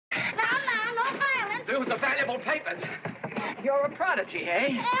lose the valuable papers. You're a prodigy, eh?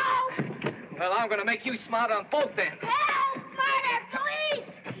 Help! Well, I'm gonna make you smart on both ends. Help! Murder! Police!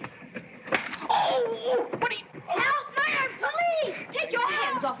 Oh! What are you... Help! Murder! Police! Take your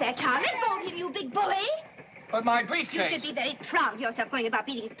hands off that child. Let go of him, you big bully. But my You briefcase... should be very proud of yourself going about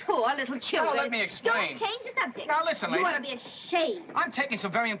beating poor little children. Now, let me explain. Don't change the subject. Now, listen, You lady. ought to be ashamed. I'm taking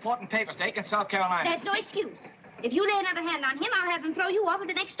some very important papers to Aiken, South Carolina. There's no excuse. If you lay another hand on him, I'll have him throw you off at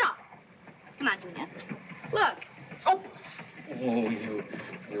the next stop. Come on, Junior. Look. Oh, you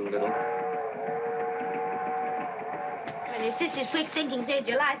little... Well, your sister's quick thinking saved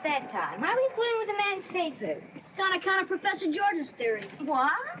your life that time. Why were you fooling with the man's papers? It's on account of Professor Jordan's theory.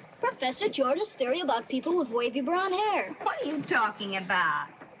 What? Professor Jordan's theory about people with wavy brown hair. What are you talking about?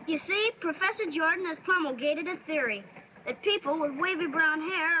 You see, Professor Jordan has promulgated a theory that people with wavy brown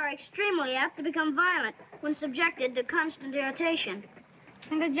hair are extremely apt to become violent when subjected to constant irritation.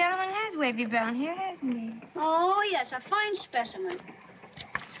 And the gentleman has wavy brown hair, hasn't he? Oh, yes, a fine specimen.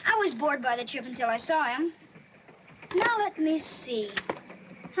 I was bored by the chip until I saw him. Now let me see.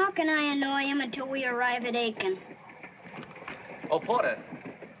 How can I annoy him until we arrive at Aiken? Oh, Porter,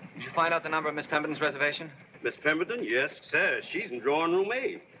 did you find out the number of Miss Pemberton's reservation? Miss Pemberton? Yes, sir. She's in drawing room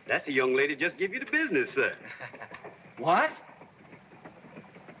A. That's the young lady just give you the business, sir. What?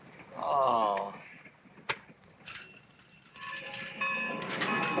 Oh.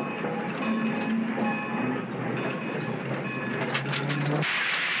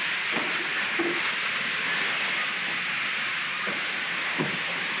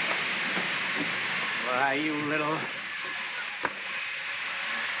 Why, you little...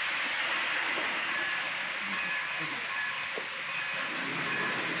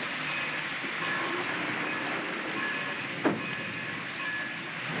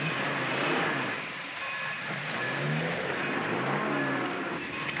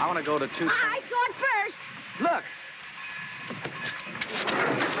 I want to go to two... I saw it first. Look!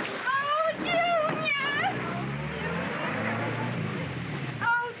 Oh, Junior!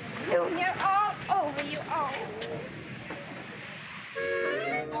 Oh, Junior, all over you. Oh.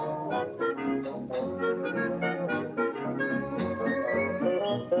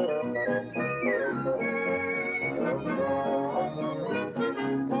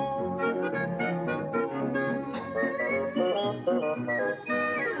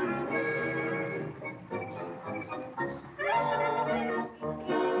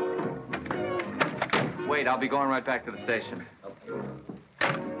 Wait, I'll be going right back to the station.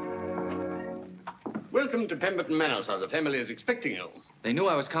 Welcome to Pemberton Manor, sir. The family is expecting you. They knew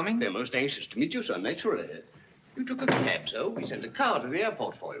I was coming? They're most anxious to meet you, sir, naturally. You took a cab, sir. We sent a car to the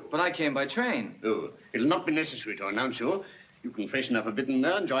airport for you. But I came by train. Oh, it'll not be necessary to announce you. You can freshen up a bit in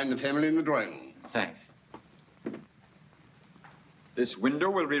there and join the family in the drawing room. Thanks. This window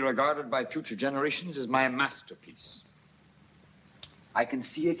will be regarded by future generations as my masterpiece. I can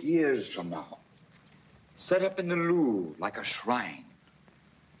see it years from now, set up in the Louvre like a shrine.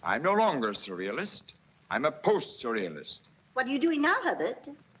 I'm no longer a surrealist. I'm a post-surrealist. What are you doing now, Herbert?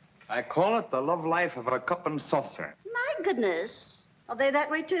 I call it the love life of a cup and saucer. My goodness. Are they that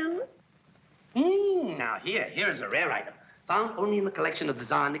way, too? Now, here's a rare item. Found only in the collection of the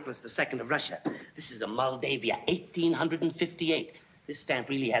Tsar Nicholas II of Russia. This is a Moldavia, 1858. This stamp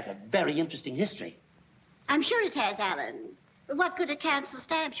really has a very interesting history. I'm sure it has, Alan. But what good are cancel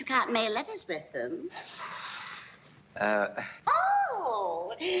stamps? You can't mail letters with them.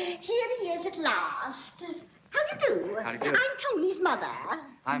 Oh, here he is at last. How do you do? How do you do? I'm Tony's mother.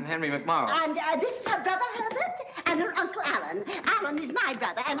 I'm Henry McMorrow. And this is her brother, Herbert, and her uncle, Alan. Alan is my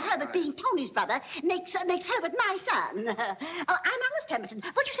brother, and Herbert, being Tony's brother, makes Herbert my son. I'm Alice Pemberton.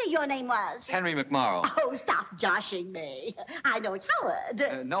 What'd you say your name was? Henry McMorrow. Oh, stop joshing me. I know it's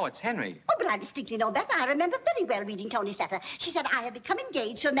Howard. No, it's Henry. Oh, but I distinctly know better. I remember very well reading Tony's letter. She said, I have become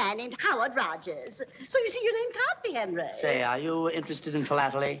engaged to a man named Howard Rogers. So you see, your name can't be Henry. Say, are you interested in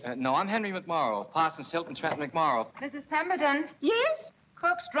philately? No, I'm Henry McMorrow. Parsons, Hilton, Trenton McMorrow. Mrs. Pemberton, Yes?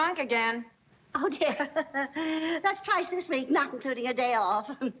 cook's drunk again. Oh, dear. That's twice this week, not including a day off.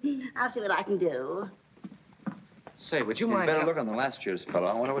 I'll see what I can do. Say, would you He's mind... better looking than last year's fellow.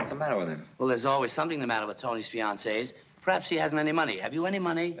 I wonder what's the matter with him. Well, there's always something the matter with Tony's fiancés. Perhaps he hasn't any money. Have you any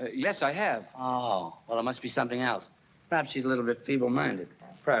money? Yes, I have. Oh, well, it must be something else. Perhaps she's a little bit feeble-minded.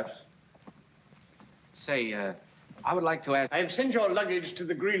 Perhaps. Say, I would like to ask... I've sent your luggage to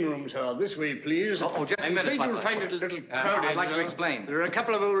the green room, sir. This way, please. Oh, just a I'm minute, afraid you'll Butler. find it a little crowded. I'd like to you know. explain. There are a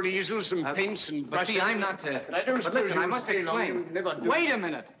couple of old easels, some paints and But see, brushes. I'm not... But I don't but suppose listen, you'll I must stay long. explain. You never do. Wait a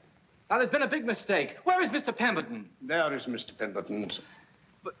minute. Now, there's been a big mistake. Where is Mr. Pemberton? There is Mr. Pemberton.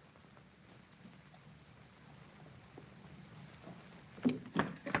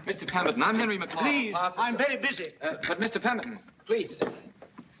 Mr. Pemberton, I'm Henry McMahon. Please, I'm very busy. But Mr. Pemberton, please.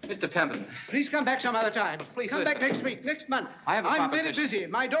 Mr. Pemberton. Please come back some other time. Please come listen. back next week, next month. I have a I'm very proposition. busy.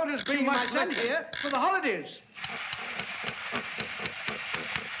 My daughter's bringing my son here for the holidays.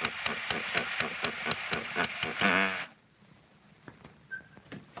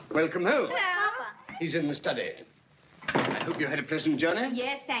 Welcome home. Hello. He's in the study. I hope you had a pleasant journey.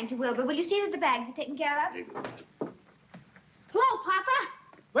 Yes, thank you, Wilbur. Will you see that the bags are taken care of? Very good. Hello, Papa.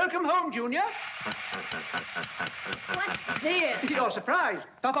 Welcome home, Junior. What's this? You're surprised.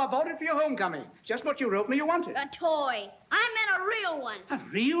 Papa bought it for your homecoming. Just what you wrote me you wanted. A toy. I meant a real one. A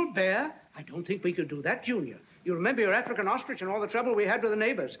real bear? I don't think we could do that, Junior. You remember your African ostrich and all the trouble we had with the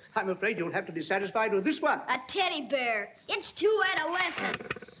neighbors. I'm afraid you'll have to be satisfied with this one. A teddy bear. It's too adolescent.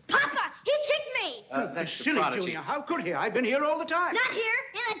 Papa, he kicked me. That's silly, prodigy. Junior. How could he? I've been here all the time. Not here,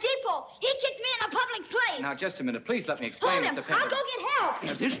 in the depot. He kicked me in a public place. Now, just a minute. Please let me explain, Hold him. Mr. I'll Pemberton. go get help.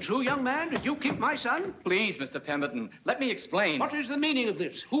 Is this true, young man? Did you kick my son? Please, Mr. Pemberton, let me explain. What is the meaning of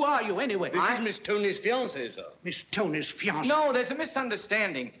this? Who are you, anyway? This is Miss Tony's fiancée, sir. Miss Tony's fiancé. No, there's a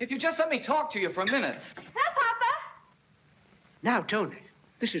misunderstanding. If you just let me talk to you for a minute. Hello, Papa. Now, Tony,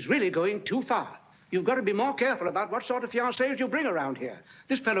 this is really going too far. You've got to be more careful about what sort of fiancés you bring around here.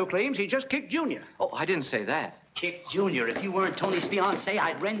 This fellow claims he just kicked Junior. Oh, I didn't say that. Kick Junior. If you weren't Tony's fiancé,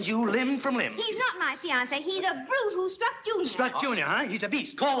 I'd rend you limb from limb. He's not my fiancé. He's a brute who struck Junior. Struck Junior, huh? He's a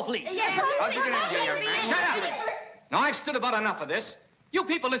beast. Call the police. Yes, I'll get in here, young man. Shut up! Now, I've stood about enough of this. You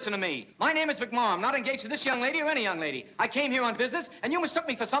people listen to me. My name is McMahon. I'm not engaged to this young lady or any young lady. I came here on business, and you mistook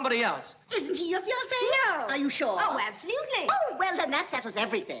me for somebody else. Isn't he your fiancé? No. Are you sure? Oh, absolutely. Oh, well, then that settles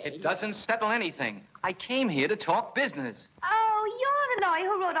everything. It doesn't settle anything. I came here to talk business. Oh, you're the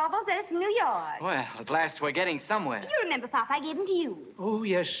lawyer who wrote all those letters from New York. Well, at last we're getting somewhere. You remember, Papa, I gave them to you. Oh,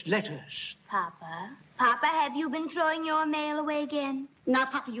 yes, letters. Papa, have you been throwing your mail away again? Now,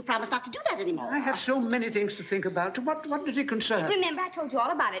 Papa, you promised not to do that anymore. I have so many things to think about. What did it concern? Remember, I told you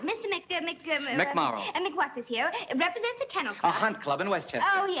all about it. Mr. McMorrow. McWhat's here represents a kennel A club. hunt club in Westchester.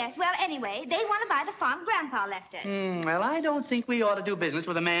 Oh, yes. Well, anyway, they want to buy the farm Grandpa left us. Well, I don't think we ought to do business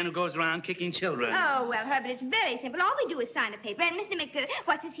with a man who goes around kicking children. Oh, well, Herbert, it's very simple. All we do is sign a paper, and Mr.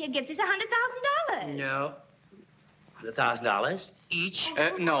 McWhat's here gives us $100,000. No. $100,000 each?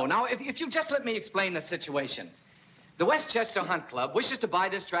 No. Now, if you'll just let me explain the situation. The Westchester Hunt Club wishes to buy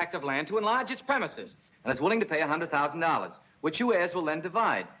this tract of land to enlarge its premises, and is willing to pay $100,000, which you heirs will then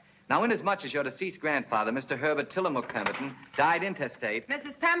divide. Now, inasmuch as your deceased grandfather, Mr. Herbert Tillamook Pemberton, died intestate...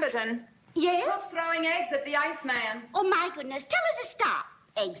 Mrs. Pemberton. Yes? Cook's throwing eggs at the Iceman. Oh, my goodness. Tell her to stop.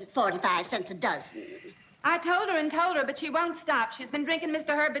 Eggs at 45 cents a dozen. I told her, but she won't stop. She's been drinking Mr.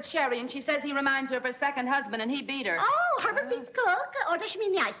 Herbert sherry, and she says he reminds her of her second husband, and he beat her. Oh, Herbert beat the cook? Or does she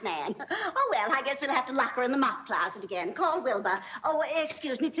mean the Iceman? Oh, well, I guess we'll have to lock her in the mop closet again. Call Wilbur. Oh,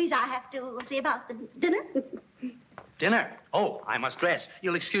 excuse me, please. I have to see about the dinner. Dinner? Oh, I must dress.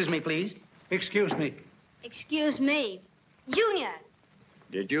 You'll excuse me, please? Excuse me. Excuse me. Junior.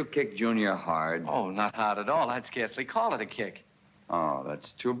 Did you kick Junior hard? Oh, not hard at all. I'd scarcely call it a kick. Oh,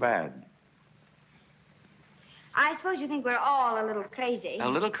 that's too bad. I suppose you think we're all a little crazy. A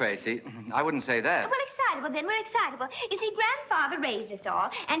little crazy. I wouldn't say that. Well, excitable, then. We're excitable. You see, Grandfather raised us all,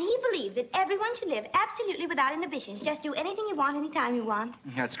 and he believed that everyone should live absolutely without inhibitions. Just do anything you want, anytime you want.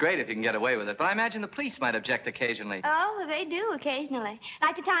 That's great if you can get away with it, but I imagine the police might object occasionally. Oh, well, they do occasionally.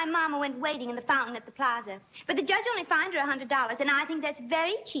 Like the time Mama went wading in the fountain at the plaza. But the judge only fined her $100, and I think that's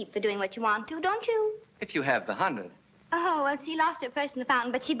very cheap for doing what you want to, don't you? If you have the 100. Oh, well, she lost her purse in the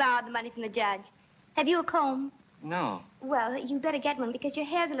fountain, but she borrowed the money from the judge. Have you a comb? No. Well, you better get one because your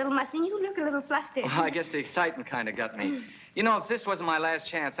hair's a little mussy and you look a little flustered. Well, I guess the excitement kind of got me. You know, if this wasn't my last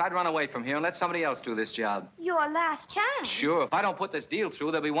chance, I'd run away from here and let somebody else do this job. Your last chance? Sure. If I don't put this deal through,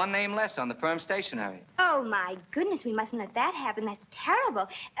 there'll be one name less on the firm stationery. Oh, my goodness, we mustn't let that happen. That's terrible.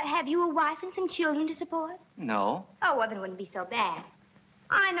 Have you a wife and some children to support? No. Oh, well, then it wouldn't be so bad.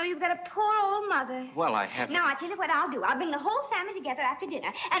 I know you've got a poor old mother. Well, I haven't. Now, I tell you what I'll do. I'll bring the whole family together after dinner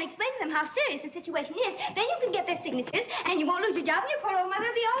and explain to them how serious the situation is. Then you can get their signatures, and you won't lose your job, and your poor old mother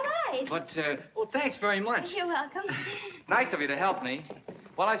will be all right. But, well, thanks very much. You're welcome. Nice of you to help me.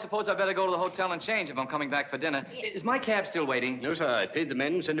 Well, I suppose I better go to the hotel and change if I'm coming back for dinner. Is my cab still waiting? No, sir. I paid the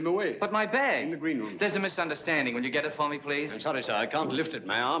men and sent him away. But my bag? In the green room. There's a misunderstanding. Will you get it for me, please? I'm sorry, sir. I can't lift it.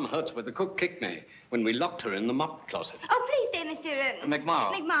 My arm hurts where the cook kicked me when we locked her in the mop closet. Oh, please stay, Mr.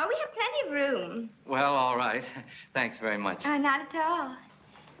 McMorrow. McMorrow, we have plenty of room. Well, all right. Thanks very much. Not at all.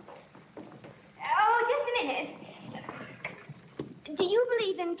 Oh, just a minute. Do you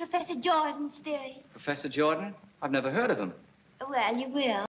believe in Professor Jordan's theory? Professor Jordan? I've never heard of him. Well, you will.